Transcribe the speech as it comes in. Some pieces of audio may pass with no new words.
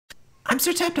I'm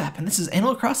Sir Tap Tap, and this is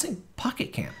Animal Crossing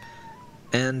Pocket Camp.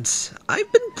 And I've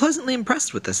been pleasantly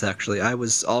impressed with this, actually. I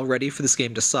was all ready for this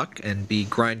game to suck and be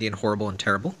grindy and horrible and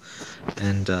terrible.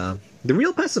 And the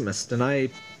real pessimist, and I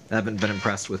haven't been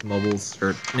impressed with mobiles,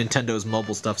 or Nintendo's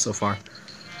mobile stuff so far.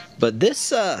 But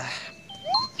this, oh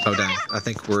dang, I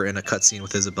think we're in a cutscene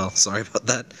with Isabelle. Sorry about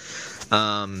that.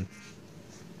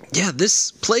 Yeah,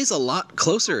 this plays a lot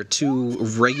closer to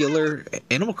regular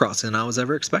Animal Crossing than I was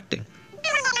ever expecting.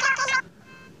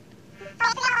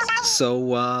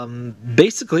 So,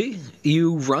 basically,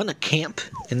 you run a camp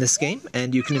in this game,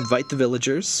 and you can invite the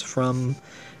villagers from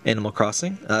Animal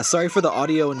Crossing. Sorry for the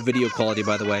audio and video quality,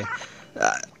 by the way.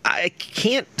 I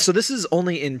can't... So this is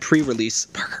only in pre-release.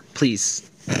 Parker, please.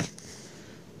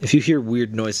 If you hear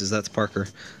weird noises, that's Parker.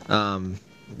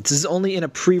 This is only in a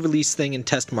pre-release thing in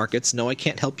test markets. No, I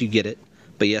can't help you get it.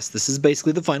 But yes, this is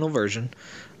basically the final version.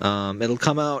 It'll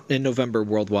come out in November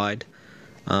worldwide.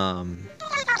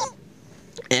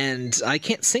 And I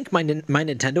can't sync my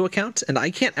Nintendo account, and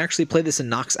I can't actually play this in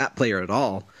Nox App Player at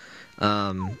all.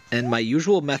 And my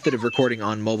usual method of recording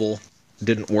on mobile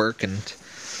didn't work, and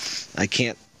I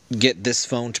can't get this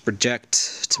phone to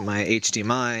project to my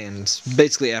HDMI, and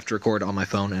basically I have to record on my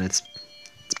phone, and it's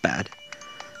bad.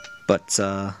 But,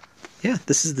 yeah,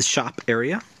 this is the shop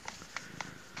area.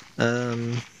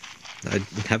 I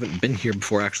haven't been here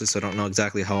before, actually, so I don't know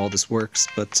exactly how all this works,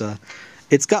 but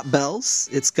it's got bells,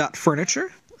 it's got furniture.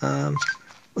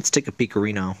 Let's take a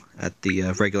peekarino at the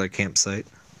regular campsite.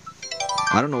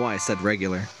 I don't know why I said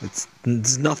regular.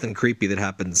 There's nothing creepy that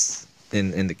happens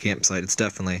in the campsite. It's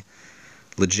definitely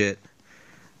legit.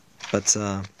 But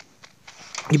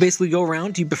you basically go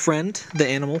around, you befriend the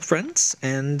animal friends,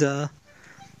 and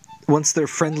once they're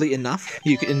friendly enough,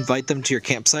 you can invite them to your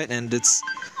campsite, and it's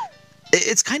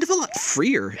kind of a lot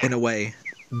freer in a way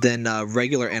than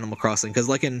regular Animal Crossing, because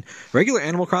like in regular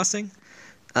Animal Crossing,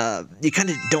 you kind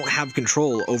of don't have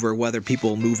control over whether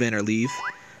people move in or leave.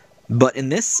 But in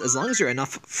this, as long as you're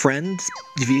enough friends,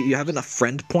 if you have enough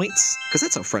friend points, because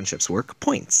that's how friendships work,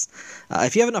 points.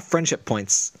 If you have enough friendship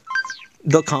points,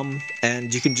 they'll come,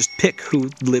 and you can just pick who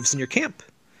lives in your camp.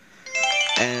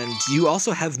 And you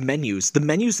also have menus. The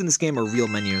menus in this game are real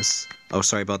menus. Oh,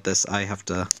 sorry about this. I have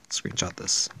to screenshot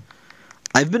this.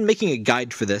 I've been making a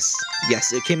guide for this.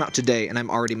 Yes, it came out today, and I'm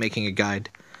already making a guide.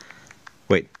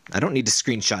 Wait, I don't need to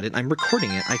screenshot it. I'm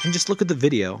recording it. I can just look at the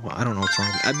video. Well, I don't know what's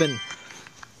wrong.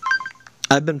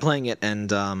 I've been playing it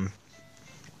and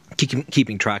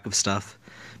keeping track of stuff.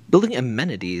 Building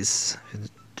amenities.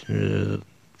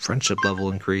 Friendship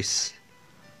level increase.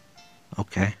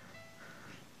 Okay.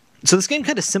 So this game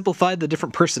kind of simplified the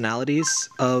different personalities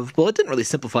of... Well, it didn't really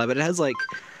simplify, but it has like...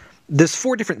 There's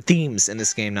 4 different themes in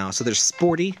this game now. So there's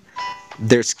sporty,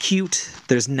 there's cute,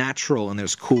 there's natural, and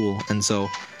there's cool. And so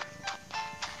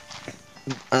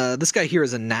this guy here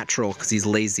is a natural because he's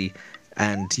lazy,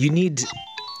 and you need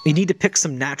to pick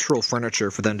some natural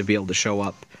furniture for them to be able to show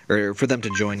up, or for them to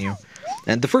join you.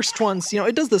 And the first ones,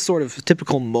 it does this sort of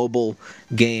typical mobile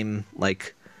game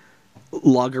like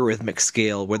logarithmic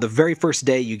scale, where the very first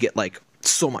day you get like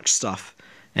so much stuff,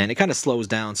 and it kind of slows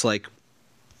down. So like,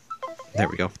 there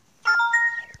we go.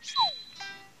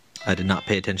 I did not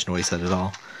pay attention to what he said at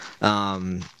all.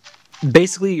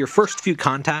 Basically, your first few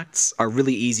contacts are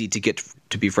really easy to get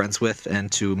to be friends with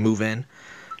and to move in.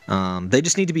 They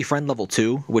just need to be friend level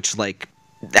 2, which like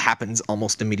happens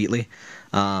almost immediately.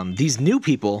 These new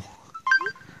people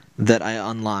that I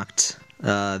unlocked,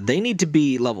 they need to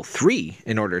be level 3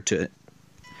 in order to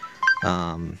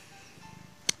come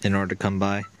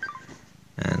by.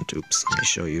 And oops, let me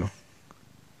show you.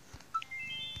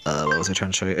 What was I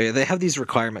trying to show you? They have these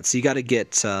requirements. So you got to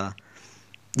get...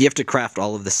 you have to craft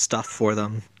all of this stuff for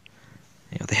them.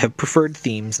 They have preferred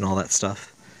themes and all that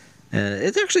stuff. And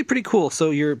it's actually pretty cool.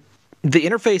 So the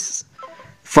interface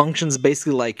functions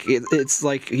basically like... It's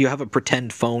like you have a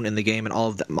pretend phone in the game, and all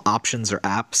of the options are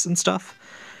apps and stuff.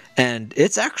 And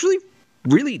it's actually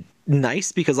really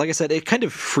nice because, like I said, it kind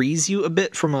of frees you a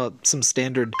bit from some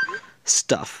standard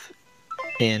stuff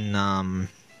in...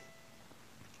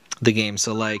 the game.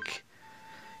 So like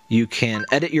you can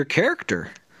edit your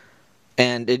character,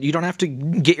 and you don't have to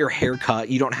get your hair cut,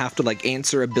 you don't have to like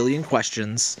answer a billion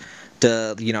questions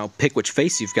to pick which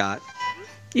face you've got.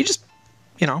 You just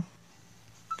get a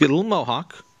little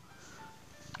mohawk,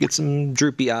 get some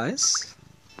droopy eyes,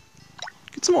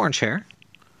 get some orange hair,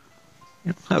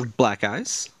 have black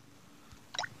eyes,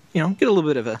 get a little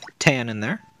bit of a tan in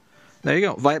there. There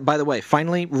you go. By the way,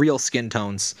 finally, real skin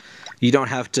tones. You don't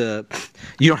have to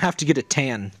get a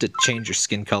tan to change your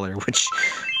skin color, which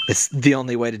is the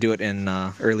only way to do it in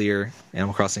earlier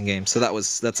Animal Crossing games. So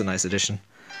that's a nice addition.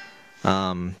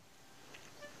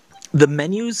 The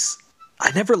menus,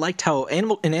 I never liked how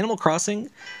in Animal Crossing,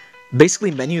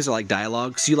 basically menus are like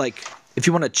dialogue. So you like, if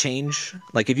you want to change,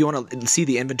 like if you want to see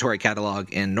the inventory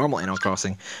catalog in normal Animal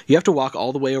Crossing, you have to walk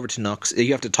all the way over to Nook's.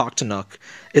 You have to talk to Nook.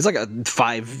 It's like a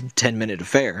 5-10 minute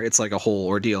affair. It's like a whole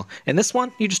ordeal. In this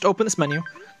one, you just open this menu,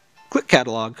 click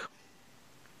catalog,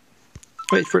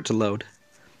 wait for it to load.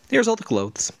 Here's all the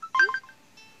clothes.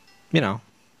 You know,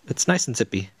 it's nice and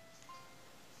zippy.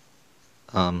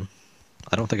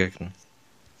 I don't think I can.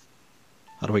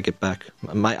 How do I get back?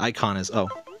 My icon is, oh.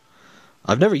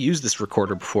 I've never used this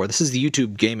recorder before. This is the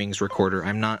YouTube Gaming's recorder.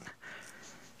 I'm not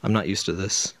used to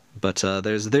this. But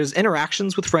there's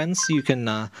interactions with friends. You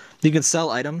can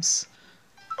sell items,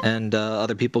 and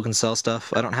other people can sell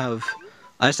stuff. I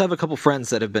just have a couple friends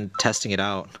that have been testing it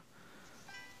out.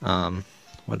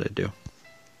 What did I do?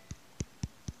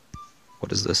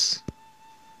 What is this?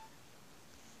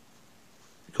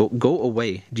 Go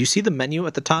away. Do you see the menu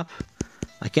at the top?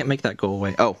 I can't make that go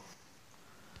away. Oh.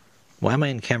 Why am I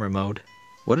in camera mode?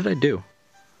 What did I do?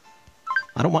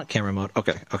 I don't want camera mode.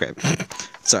 Okay.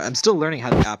 Sorry, I'm still learning how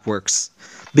the app works.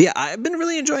 But yeah, I've been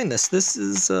really enjoying this. This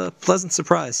is a pleasant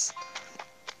surprise.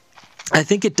 I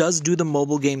think it does do the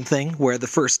mobile game thing, where the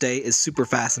first day is super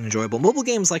fast and enjoyable. Mobile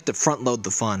games like to front load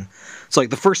the fun. So like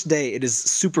the first day, it is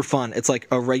super fun. It's like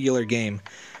a regular game.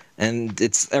 And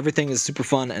everything is super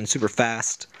fun and super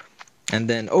fast. And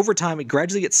then over time, it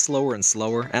gradually gets slower and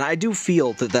slower. And I do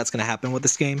feel that that's going to happen with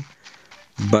this game.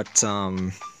 But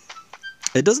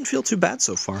it doesn't feel too bad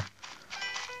so far.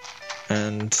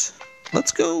 And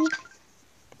let's go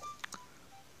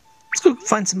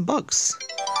find some bugs.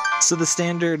 So the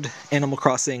standard Animal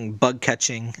Crossing bug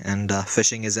catching and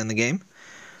fishing is in the game.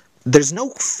 There's no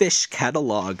fish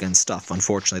catalog and stuff,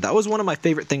 unfortunately. That was one of my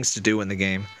favorite things to do in the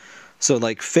game. So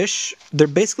like fish, they're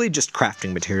basically just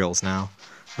crafting materials now.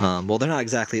 Well, they're not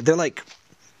exactly. They're like,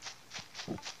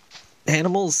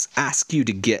 animals ask you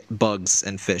to get bugs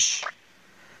and fish.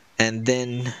 And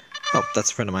then, oh,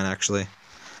 that's a friend of mine actually.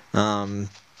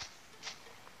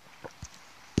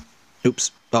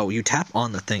 Oops. Oh, you tap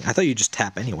on the thing. I thought you just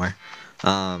tap anywhere.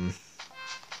 Yeah,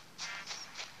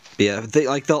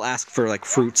 they'll ask for like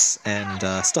fruits and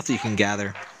stuff that you can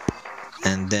gather.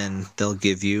 And then they'll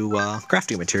give you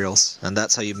crafting materials, and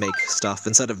that's how you make stuff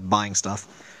instead of buying stuff.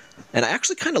 And I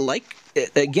actually kind of like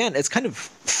it. Again, it's kind of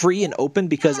free and open,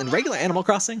 because in regular Animal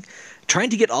Crossing,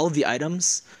 trying to get all of the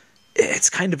items,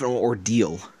 it's kind of an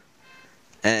ordeal.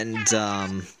 And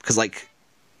because like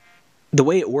the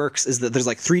way it works is that there's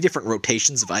like 3 different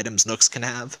rotations of items Nooks can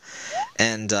have,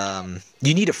 and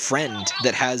you need a friend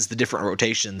that has the different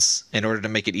rotations in order to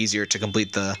make it easier to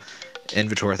complete the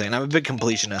inventory thing. And I'm a big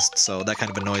completionist, so that kind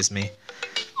of annoys me.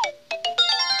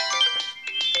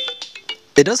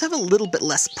 It does have a little bit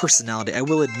less personality, I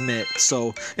will admit.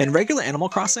 So in regular Animal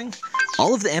Crossing,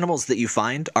 all of the animals that you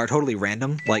find are totally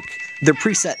random. Like, they're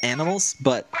preset animals,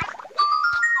 but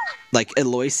like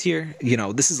Eloise here, you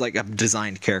know, this is like a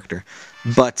designed character.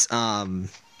 But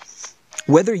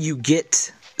whether you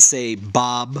get, say,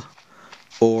 Bob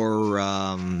or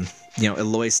you know,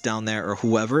 Eloise down there or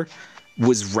whoever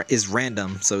is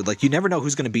random. So like you never know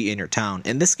who's going to be in your town.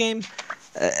 In this game,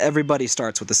 everybody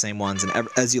starts with the same ones, and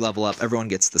as you level up, everyone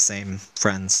gets the same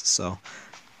friends. So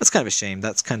that's kind of a shame.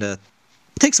 That's kind of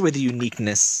takes away the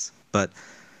uniqueness, but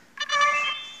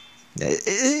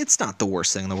it's not the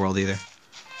worst thing in the world either.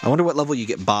 I wonder what level you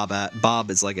get Bob at.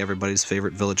 Bob is like everybody's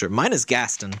favorite villager. Mine is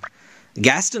Gaston.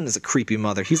 Gaston is a creepy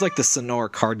mother. He's like the Sonora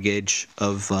card gauge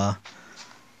of...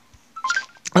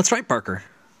 That's right, Parker.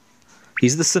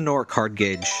 He's the Sonora card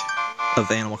gauge of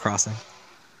Animal Crossing.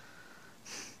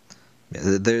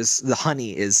 The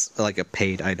honey is like a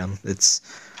paid item.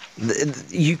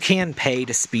 You can pay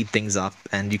to speed things up,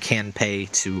 and you can pay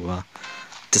to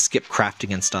skip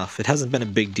crafting and stuff. It hasn't been a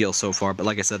big deal so far, but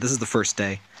like I said, this is the first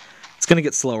day. It's gonna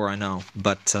get slower, I know,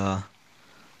 but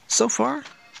so far,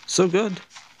 so good.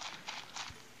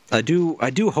 I do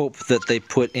hope that they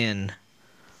put in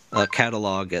a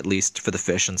catalog at least for the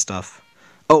fish and stuff.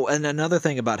 Oh, and another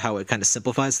thing about how it kind of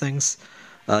simplifies things,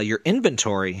 your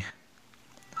inventory.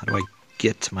 How do I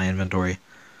get to my inventory?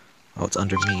 Oh, it's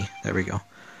under me. There we go.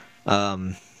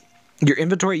 Your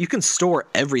inventory, you can store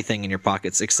everything in your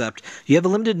pockets, except you have a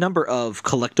limited number of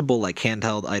collectible, like,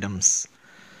 handheld items,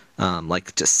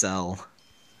 like, to sell.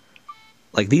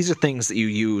 Like, these are things that you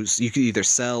use. You can either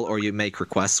sell or you make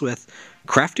requests with.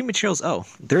 Crafting materials, oh,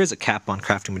 there is a cap on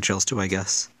crafting materials, too, I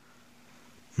guess.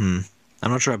 I'm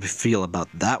not sure how I feel about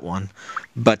that one.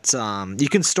 But you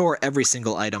can store every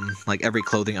single item, like every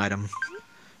clothing item,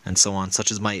 and so on, such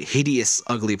as my hideous,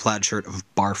 ugly plaid shirt of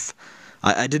barf.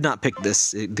 I did not pick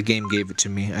this. The game gave it to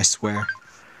me, I swear.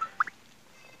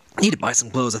 Need to buy some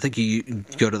clothes. I think you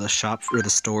go to the shop or the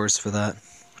stores for that,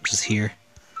 which is here.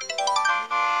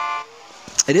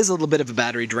 It is a little bit of a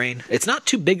battery drain. It's not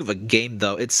too big of a game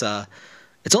though. It's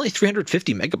only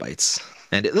 350 megabytes,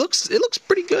 and it looks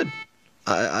pretty good.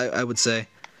 I would say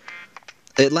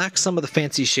it lacks some of the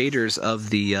fancy shaders of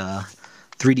the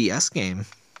 3DS game,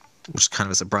 which is kind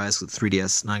of a surprise with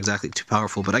 3DS not exactly too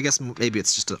powerful. But I guess maybe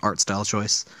it's just an art style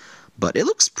choice. But it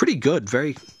looks pretty good.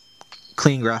 Very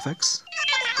clean graphics.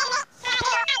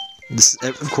 This,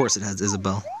 of course, it has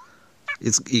Isabelle.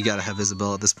 You gotta have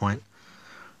Isabelle at this point.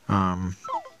 Oh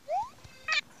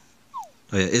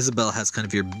yeah, Isabelle has kind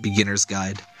of your beginner's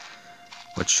guide,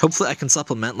 which hopefully I can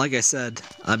supplement. Like I said,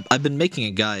 I've been making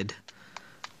a guide.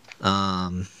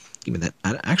 Give me that.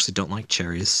 I actually don't like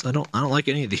cherries. I don't like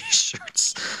any of these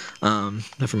shirts.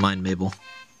 Never mind, Mabel.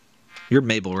 You're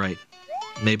Mabel, right?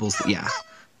 Mabel's yeah.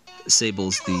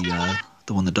 Sable's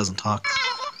the one that doesn't talk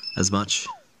as much.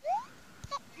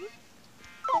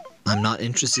 I'm not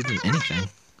interested in anything.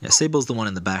 Yeah, Sable's the one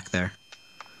in the back there.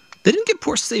 They didn't get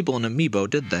poor Sable an amiibo,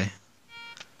 did they?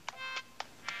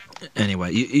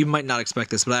 Anyway, you might not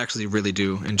expect this, but I actually really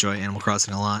do enjoy Animal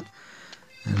Crossing a lot.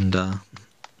 And, I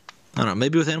don't know,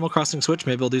 maybe with Animal Crossing Switch,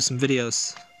 maybe I'll do some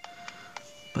videos.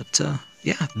 But,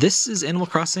 yeah, this is Animal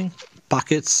Crossing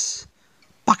Pocket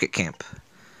Camp.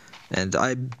 And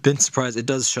I've been surprised, it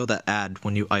does show that ad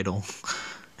when you idle.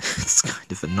 It's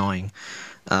kind of annoying.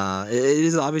 It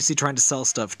is obviously trying to sell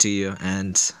stuff to you,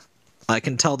 and I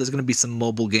can tell there's going to be some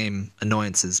mobile game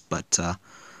annoyances, but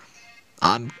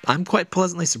I'm quite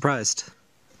pleasantly surprised.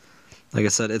 Like I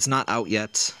said, it's not out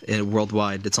yet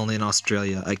worldwide. It's only in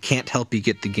Australia. I can't help you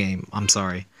get the game. I'm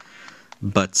sorry.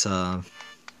 But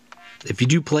if you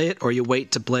do play it, or you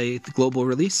wait to play the global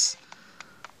release,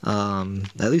 at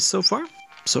least so far,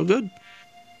 so good.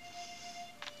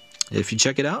 If you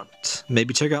check it out,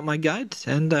 maybe check out my guide,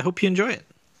 and I hope you enjoy it.